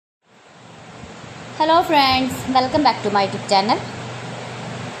Hello friends, welcome back to my YouTube channel.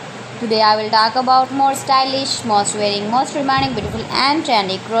 Today I will talk about more stylish, most wearing, most demanding, beautiful and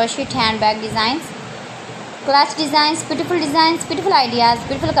trendy crochet handbag designs, clutch designs, beautiful ideas,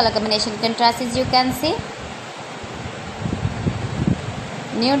 beautiful color combination contrasts as you can see.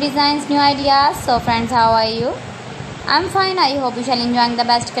 New designs, new ideas. So friends, how are you? I'm fine. I hope you shall enjoying the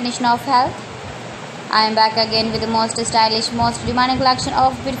best condition of health. I am back again with the most stylish, most demanding collection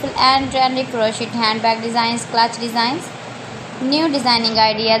of beautiful and trendy crochet handbag designs, clutch designs, new designing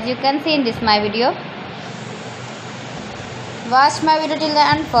ideas you can see in this my video. Watch my video till the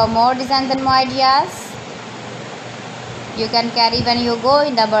end for more designs and more ideas. You can carry when you go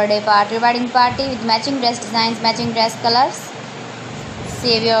in the birthday party, wedding party with matching dress designs, matching dress colors.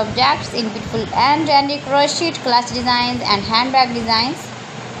 Save your objects in beautiful and trendy crochet, clutch designs and handbag designs.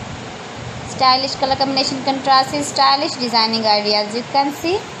 Stylish color combination contrasts, stylish designing ideas you can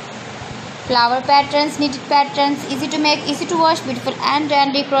see. Flower patterns, knitted patterns, easy to make, easy to wash, beautiful and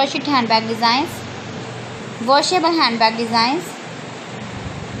trendy crochet handbag designs, washable handbag designs.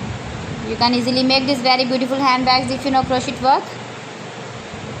 You can easily make these very beautiful handbags if you know crochet work.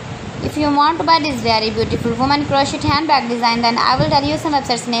 If you want to buy this very beautiful woman crochet handbag design, then I will tell you some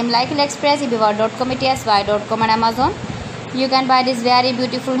websites name like AliExpress, eBay.com, etsy.com and Amazon. You can buy these very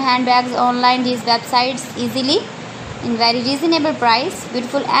beautiful handbags online, these websites easily in very reasonable price.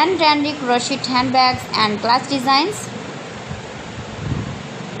 Beautiful and trendy crochet handbags and clutch designs.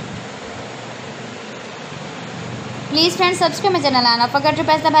 Please friends, subscribe my channel and don't forget to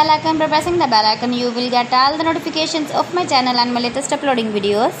press the bell icon. By pressing the bell icon you will get all the notifications of my channel and my latest uploading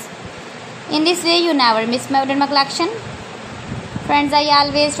videos. In this way you never miss my video and my collection. Friends, I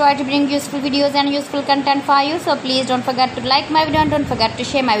always try to bring useful videos and useful content for you, so please don't forget to like my video and don't forget to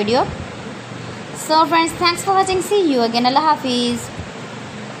share my video. So friends, thanks for watching. See you again. Allah Hafiz.